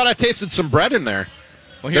 really? I thought I tasted some bread in there.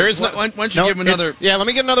 Well, here, There is no- why don't you No, give him another... Yeah, let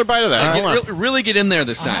me get another bite of that. Hold on. Really get in there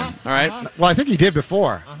this time, all right? Well, I think he did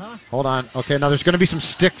before. Hold on. Okay, now there's going to be some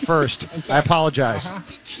stick first. I apologize.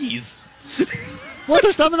 Cheese. Well,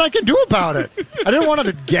 there's nothing I can do about it. I didn't want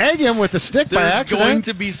to gag him with the stick by There's accident. going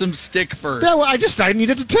to be some stick first. Yeah, well, I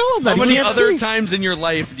needed to tell him that. How He many can't other see. times in your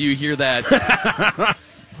life do you hear that?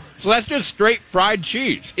 So that's just straight fried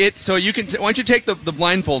cheese. So you can. Why don't you take the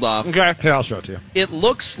blindfold off? Okay. Here, I'll show it to you. It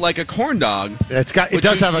looks like a corn dog. It but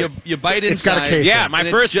does have a. You bite it's got a inside. case. Yeah, in. my And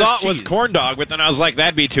it's first just thought was cheese. corn dog, but then I was like,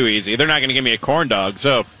 that'd be too easy. They're not going to give me a corn dog,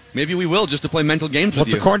 so... Maybe we will just to play mental games What's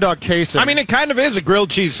with a you. corn dog case? I mean, it kind of is a grilled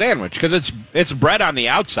cheese sandwich, because it's bread on the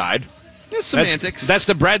outside. It's semantics. That's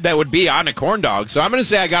the bread that would be on a corn dog, so I'm going to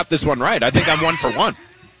say I got this one right. I think I'm 1 for 1.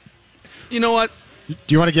 You know what? Do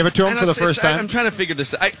you want to give it to him for the first time? I'm trying to figure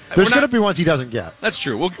this. There's going to be ones he doesn't get. That's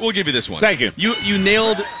true. We'll give you this one. Thank you. You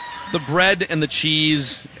nailed the bread and the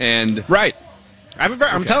cheese and Right.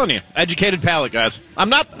 I'm telling you, educated palate, guys. I'm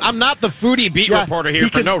not the foodie beat reporter here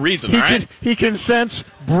for no reason, all right? He can sense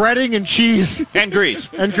breading and cheese. And grease.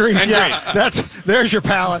 And grease, there's your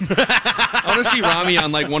palate. I want to see Rami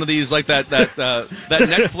on like one of these, like that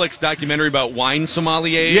Netflix documentary about wine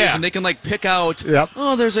sommeliers, and they can like pick out. Yep.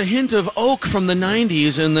 Oh, there's a hint of oak from the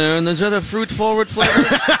 '90s in there, and is that a fruit-forward flavor?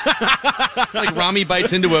 Like Rami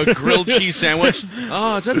bites into a grilled cheese sandwich.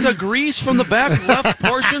 Oh, that's a grease from the back left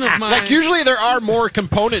portion of my. Like usually there are more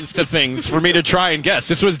components to things for me to try and guess.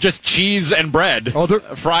 This was just cheese and bread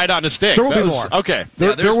fried on a stick. There will be more. Okay.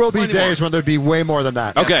 There will be days when there'd be way more than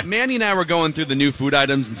that. Okay. Manny and I were going through the new food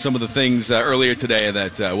items and some of the things earlier today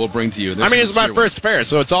that we'll bring to you. It's my first fair,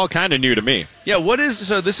 so it's all kind of new to me. Yeah,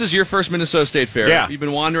 so this is your first Minnesota State Fair. Yeah. You've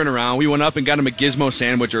been wandering around. We went up and got him a gizmo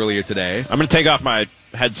sandwich earlier today. I'm going to take off my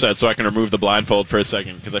headset so I can remove the blindfold for a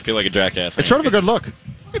second because I feel like a jackass. It's sort of a good look.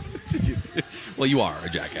 Well, you are a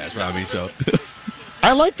jackass, Robbie, so.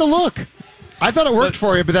 I like the look. I thought it worked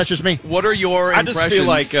for you, but that's just me. What are your impressions? I just feel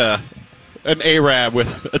like an Arab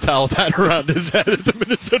with a towel tied around his head at the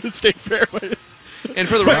Minnesota State Fair. And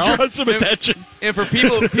for the record, some attention. And for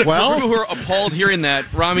people who are appalled hearing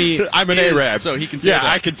that, Rami, I'm an Arab, so he can say that.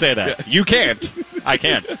 I can say that. Yeah. You can't. I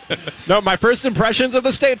can't. No, my first impressions of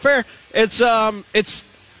the State Fair. It's the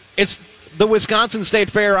Wisconsin State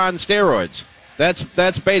Fair on steroids.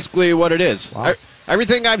 That's basically what it is. Wow.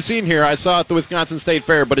 Everything I've seen here, I saw at the Wisconsin State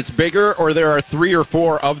Fair, but it's bigger, or there are 3 or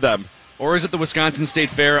 4 of them. Or is it the Wisconsin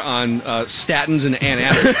State Fair on statins and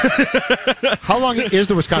antacids? How long is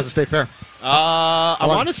the Wisconsin State Fair? I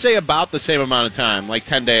want to say about the same amount of time, like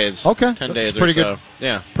 10 days. Okay. 10 days pretty or so. Good.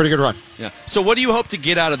 Yeah. Pretty good run. Yeah. So what do you hope to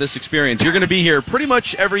get out of this experience? You're going to be here pretty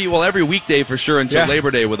much every weekday for sure until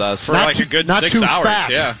Labor Day with us. For like a good 6 hours.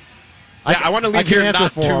 Fat. Yeah. I want to leave here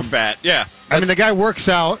not too fat. Yeah. I mean, the guy works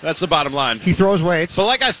out. That's the bottom line. He throws weights. But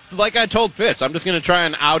like I told Fitz, I'm just going to try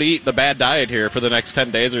and out-eat the bad diet here for the next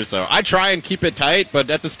 10 days or so. I try and keep it tight, but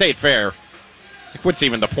at the State Fair, what's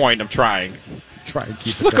even the point of trying? Try and keep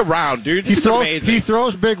just it look tight. around, dude. This is amazing. He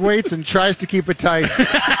throws big weights and tries to keep it tight.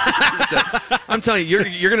 I'm telling you,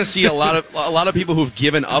 you're going to see a lot of people who've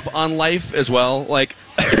given up on life as well. Like,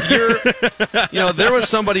 if there was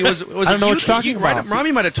somebody was I don't know what you're talking about.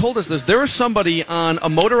 Rami might have told us this. There was somebody on a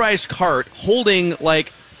motorized cart holding like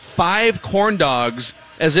 5 corn dogs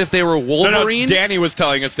as if they were Wolverine. No, Danny was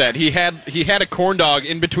telling us that he had a corn dog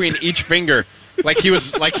in between each finger, like he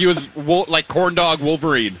was like corn dog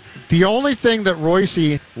Wolverine. The only thing that Royce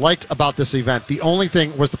liked about this event,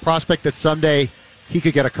 was the prospect that someday he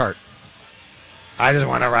could get a cart. I just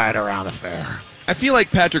want to ride around a fair. I feel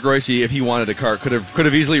like Patrick Royce, if he wanted a cart, could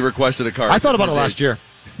have easily requested a cart. I thought about it last year.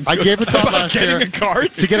 I gave it thought last year a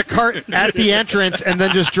cart? to get a cart at the entrance and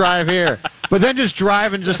then just drive here. But then just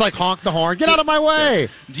drive and just like honk the horn. Get out of my way.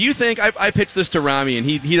 Do you think, I pitched this to Rami and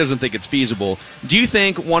he doesn't think it's feasible. Do you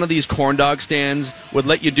think one of these corn dog stands would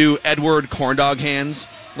let you do Edward corn dog hands?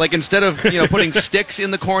 Like instead of putting sticks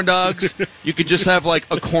in the corn dogs, you could just have like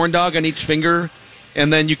a corn dog on each finger,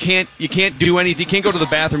 and then you can't do anything. You can't go to the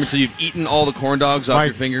bathroom until you've eaten all the corn dogs off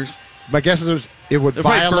your fingers. My guess is it would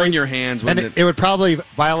violate burn your hands, and it would probably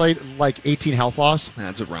violate like 18 health laws.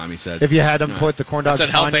 That's what Rami said. If you had them put the corn dogs. That's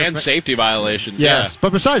health and safety violations. Yes,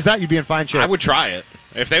 but besides that, you'd be in fine shape. I would try it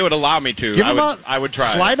if they would allow me to. I would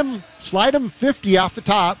try. Slide them 50 off the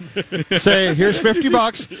top. Say, here's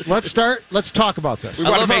 $50. Let's talk about this. We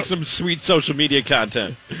want to make some sweet social media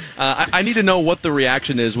content. I need to know what the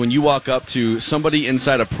reaction is when you walk up to somebody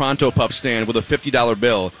inside a Pronto Pup stand with a $50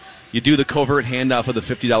 bill. You do the covert handoff of the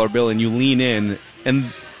 $50 bill, and you lean in,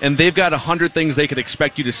 and they've got 100 things they could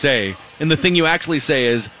expect you to say, and the thing you actually say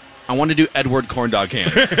is, I want to do Edward corn dog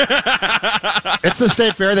hands. It's the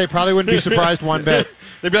State Fair. They probably wouldn't be surprised one bit.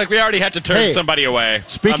 They'd be like, we already had to turn somebody away.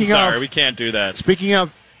 I'm sorry, we can't do that. Speaking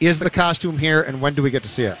of, is the costume here, and when do we get to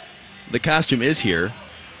see it? The costume is here.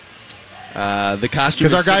 The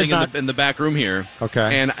costume is sitting in the back room here.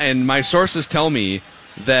 Okay. And my sources tell me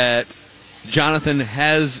that Jonathan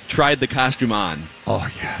has tried the costume on. Oh,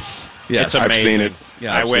 yes. Yes. It's amazing. I've seen it.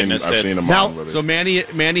 Yeah, I witnessed it. I've seen him Now- on with it. So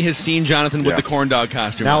Manny has seen Jonathan with the corn dog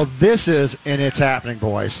costume Now, on. this is, and it's happening,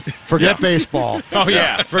 boys. Forget baseball. Oh,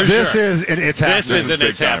 yeah, for This sure. is, and it's happening. This is, and big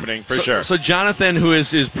it's time. happening, for sure. So Jonathan, who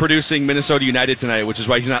is producing Minnesota United tonight, which is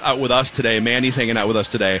why he's not out with us today. Manny's hanging out with us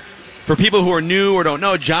today. For people who are new or don't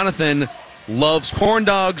know, Jonathan loves corn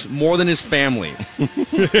dogs more than his family.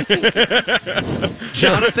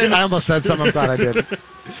 Jonathan, I almost said something I'm glad I did.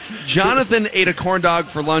 Jonathan ate a corn dog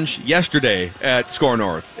for lunch yesterday at Score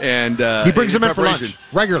North, and He brings them in for preparation- lunch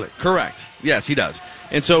regularly. Correct. Yes, he does.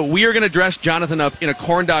 And so we are going to dress Jonathan up in a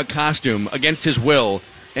corn dog costume against his will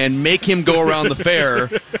and make him go around the fair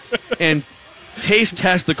and taste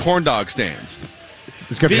test the corn dog stands.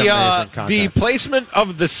 It's going to be amazing The content. placement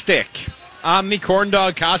of the stick on the corn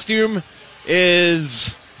dog costume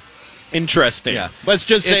is interesting. Yeah. Let's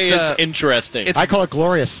just say It's, it's interesting. it's- I call it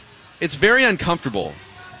glorious. It's very uncomfortable.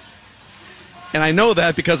 And I know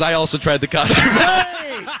that because I also tried the costume.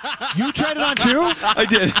 You tried it on too? I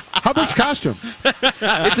did. How big's costume?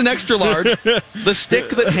 It's an extra large. The stick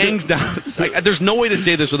that hangs down. It's like, there's no way to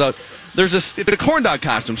say this without. It's a corn dog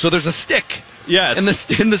costume, so there's a stick. Yes. And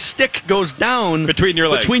the stick goes down Between your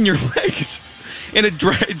legs. And it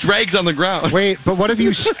drags on the ground. Wait, but what if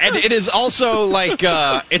you... and it is also like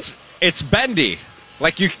it's bendy.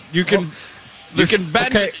 Like you can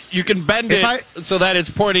bend okay. you can bend If it so that it's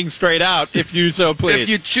pointing straight out if you so please. If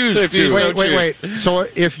you choose If you to. so Wait. choose. So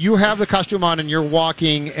if you have the costume on and you're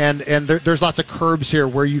walking, and there's lots of curbs here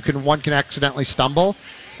where one can accidentally stumble,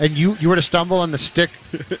 and you were to stumble and the stick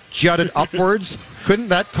jutted upwards, couldn't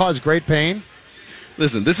that cause great pain?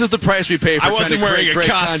 Listen, this is the price we pay for I trying wasn't to wearing create a great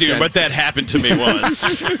costume, content. but that happened to me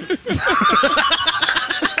once.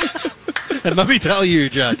 And let me tell you,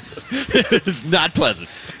 Judd, it's not pleasant.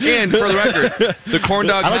 And for the record, the corn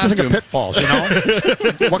dog I like to think costume. of pitfalls, you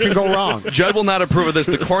know? What can go wrong? Judd will not approve of this.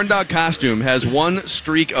 The corn dog costume has one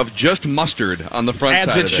streak of just mustard on the front As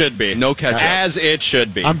side it of should be. No ketchup. As it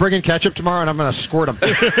should be. I'm bringing ketchup tomorrow, and I'm going to squirt them.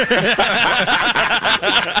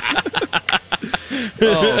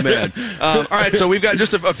 Oh, man. All right, so we've got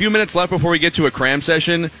just a few minutes left before we get to a cram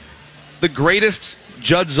session. The greatest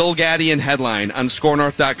Judd Zulgadian headline on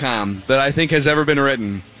ScoreNorth.com that I think has ever been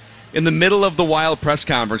written. In the middle of the Wild press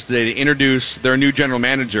conference today to introduce their new general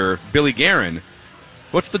manager, Billy Guerin.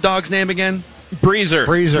 What's the dog's name again? Breezer.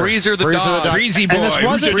 Breezer the dog. Breezy boy. And this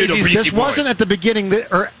wasn't, Who's your new breezy this boy? wasn't at the beginning,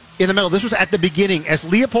 or in the middle. This was at the beginning as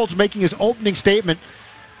Leopold's making his opening statement,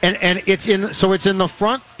 and it's in the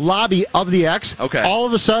front lobby of the X. Okay. All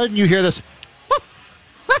of a sudden, you hear this.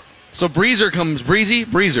 So Breezer comes, Breezer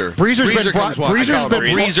Breezer's been Breezer brought- comes walking. Breezer's I call him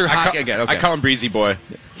been- Breezer I hockey again. Okay. I call him Breezy boy.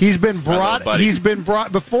 He's been brought. buddy. He's been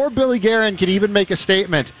brought before Billy Guerin can even make a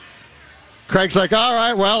statement. Craig's like, all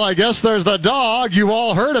right, well, I guess there's the dog. You've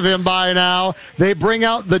all heard of him by now. They bring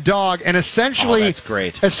out the dog, and essentially, Oh, that's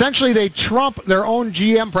great. Essentially, they trump their own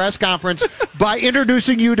GM press conference by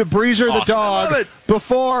introducing you to Breezer the Awesome. I love dog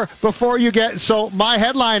it. before you get. So my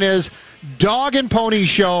headline is Dog and Pony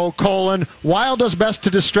Show, Wild does best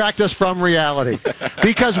to distract us from reality.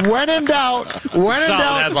 Because when in doubt, Solid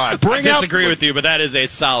headline. I bring out disagree with you, but that is a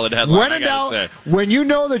solid headline. when I in gotta doubt, say. when you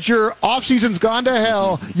know that your off-season's gone to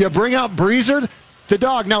hell, you bring out Breezer, the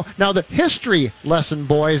dog. Now the history lesson,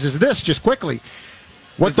 boys, is this, just quickly.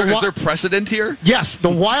 Is there precedent here? Yes, the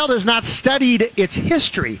Wild has not studied its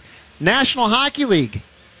history. National Hockey League,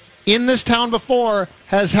 in this town before,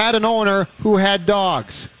 has had an owner who had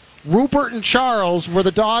dogs. Rupert and Charles were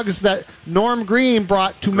the dogs that Norm Green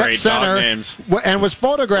brought to Met Great dog Center names. and was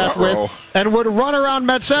photographed Uh-oh. with and would run around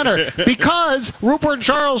Met Center because Rupert and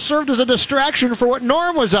Charles served as a distraction for what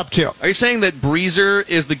Norm was up to. Are you saying that Breezer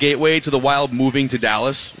is the gateway to the Wild moving to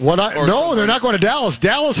Dallas? Or No, something? they're not going to Dallas.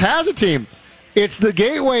 Dallas has a team. It's the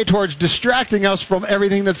gateway towards distracting us from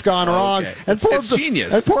everything that's gone wrong. Okay. And It's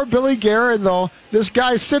genius. And poor Billy Guerin, though, this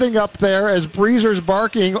guy's sitting up there as Breezer's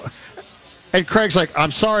barking. And Craig's like,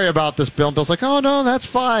 I'm sorry about this, Bill. And Bill's like, oh, no, that's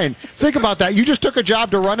fine. Think about that. You just took a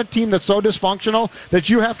job to run a team that's so dysfunctional that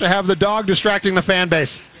you have to have the dog distracting the fan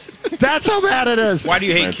base. That's how bad it is. Why do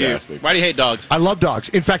you hate Q? Fantastic. Why do you hate dogs? I love dogs.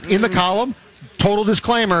 In fact, in the column, total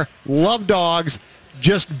disclaimer, love dogs.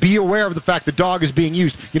 Just be aware of the fact the dog is being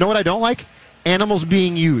used. You know what I don't like? Animals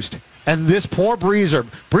being used. And this poor Breezer.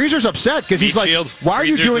 Breezer's upset because he's like, why are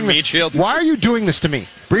you doing this? Why are you doing this to me?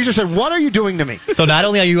 Breezer said, what are you doing to me? So not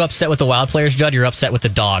only are you upset with the Wild players, Judd, you're upset with the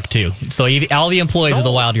dog, too. So all the employees of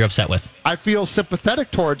the Wild you're upset with. I feel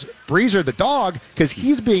sympathetic towards Breezer, the dog, because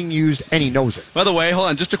he's being used and he knows it. By the way, hold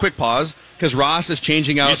on, just a quick pause, because Ross is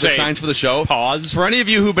changing out the signs for the show. Pause. For any of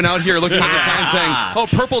you who've been out here looking at the sign saying, oh,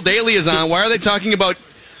 Purple Daily is on, why are they talking about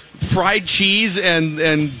fried cheese and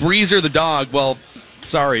Breezer the dog? Well,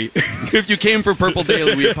 sorry. If you came for Purple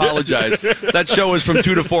Daily, we apologize. That show is from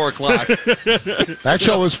 2 to 4 o'clock. That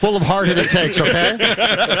show is full of hard-hitting takes, okay?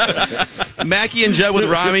 Mackie and Judd with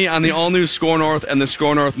Rami on the all-new Score North and the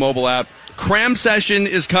Score North mobile app. Cram session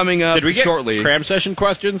is coming up shortly. Did we get cram session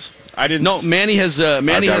questions? I didn't. No, Manny has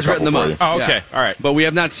written them up. Oh, okay. Yeah. All right. But we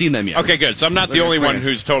have not seen them yet. Okay, good. So I'm not the only one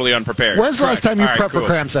who's totally unprepared. When's the last time you prepped for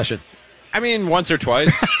cram session? I mean, once or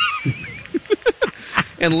twice.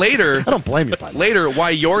 And later, I don't blame you, by the way. Later,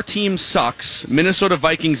 why your team sucks, Minnesota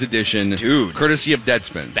Vikings edition, dude, courtesy of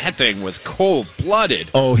Deadspin. That thing was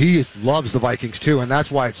cold-blooded. Oh, he loves the Vikings too, and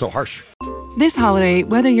that's why it's so harsh. This holiday,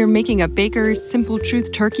 whether you're making a Baker's Simple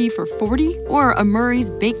Truth turkey for 40 or a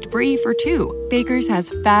Murray's Baked Brie for 2, Baker's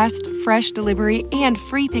has fast, fresh delivery and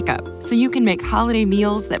free pickup, so you can make holiday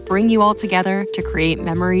meals that bring you all together to create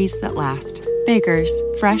memories that last. Baker's,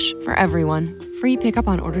 fresh for everyone. Free pickup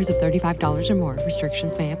on orders of $35 or more.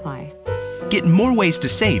 Restrictions may apply. Get more ways to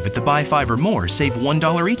save at the Buy 5 or More Save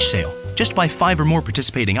 $1 each sale. Just buy 5 or more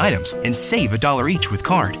participating items and save $1 each with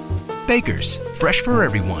card. Baker's, fresh for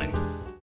everyone.